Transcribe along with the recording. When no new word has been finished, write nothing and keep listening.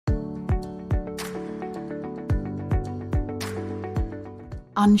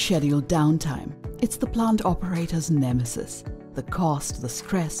Unscheduled downtime. It's the plant operator's nemesis. The cost, the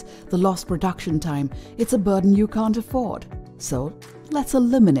stress, the lost production time, it's a burden you can't afford. So let's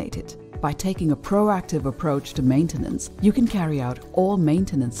eliminate it. By taking a proactive approach to maintenance, you can carry out all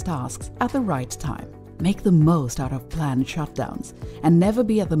maintenance tasks at the right time. Make the most out of planned shutdowns and never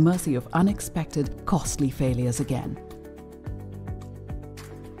be at the mercy of unexpected, costly failures again.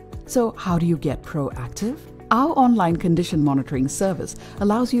 So how do you get proactive? Our online condition monitoring service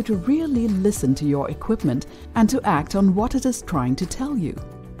allows you to really listen to your equipment and to act on what it is trying to tell you.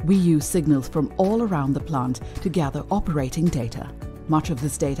 We use signals from all around the plant to gather operating data. Much of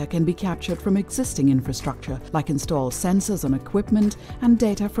this data can be captured from existing infrastructure, like installed sensors on equipment and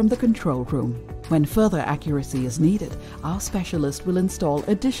data from the control room. When further accuracy is needed, our specialist will install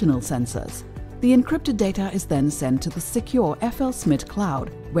additional sensors. The encrypted data is then sent to the secure FLSmidth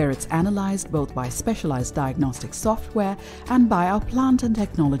cloud, where it's analyzed both by specialized diagnostic software and by our plant and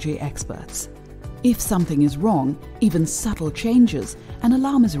technology experts. If something is wrong, even subtle changes, an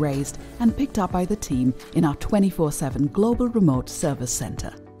alarm is raised and picked up by the team in our 24/7 global remote service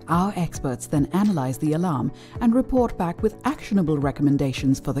center. Our experts then analyze the alarm and report back with actionable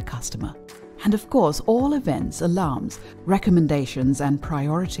recommendations for the customer. And of course, all events, alarms, recommendations and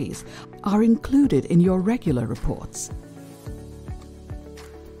priorities are included in your regular reports.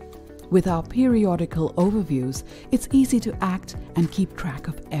 With our periodical overviews, it's easy to act and keep track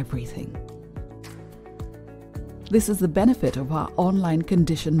of everything. This is the benefit of our online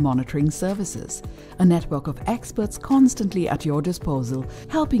condition monitoring services, a network of experts constantly at your disposal,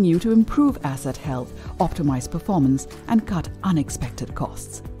 helping you to improve asset health, optimize performance, and cut unexpected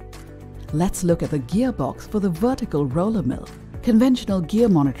costs. Let's look at the gearbox for the vertical roller mill. Conventional gear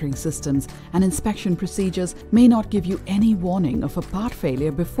monitoring systems and inspection procedures may not give you any warning of a part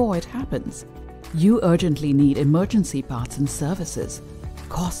failure before it happens. You urgently need emergency parts and services.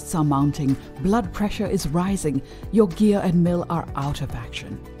 Costs are mounting, blood pressure is rising, your gear and mill are out of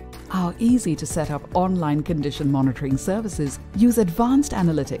action. Our easy-to-set-up online condition monitoring services use advanced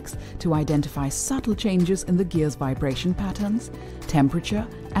analytics to identify subtle changes in the gear's vibration patterns, temperature,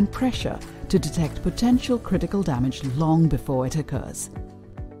 and pressure to detect potential critical damage long before it occurs.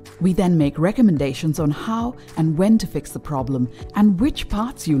 We then make recommendations on how and when to fix the problem and which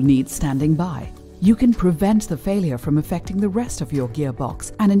parts you'll need standing by. You can prevent the failure from affecting the rest of your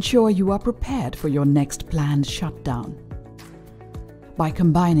gearbox and ensure you are prepared for your next planned shutdown. By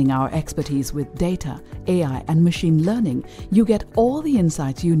combining our expertise with data, AI, and machine learning, you get all the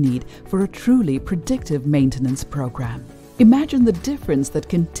insights you need for a truly predictive maintenance program. Imagine the difference that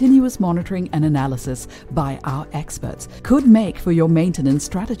continuous monitoring and analysis by our experts could make for your maintenance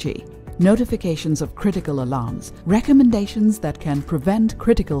strategy. Notifications of critical alarms, recommendations that can prevent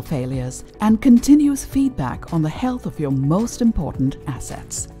critical failures, and continuous feedback on the health of your most important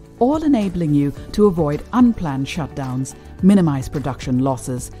assets, all enabling you to avoid unplanned shutdowns, minimize production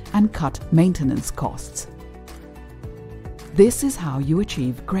losses, and cut maintenance costs. This is how you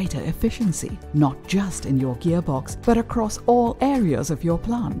achieve greater efficiency, not just in your gearbox, but across all areas of your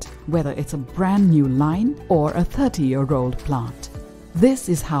plant, whether it's a brand new line or a 30-year-old plant. This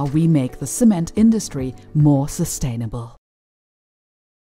is how we make the cement industry more sustainable.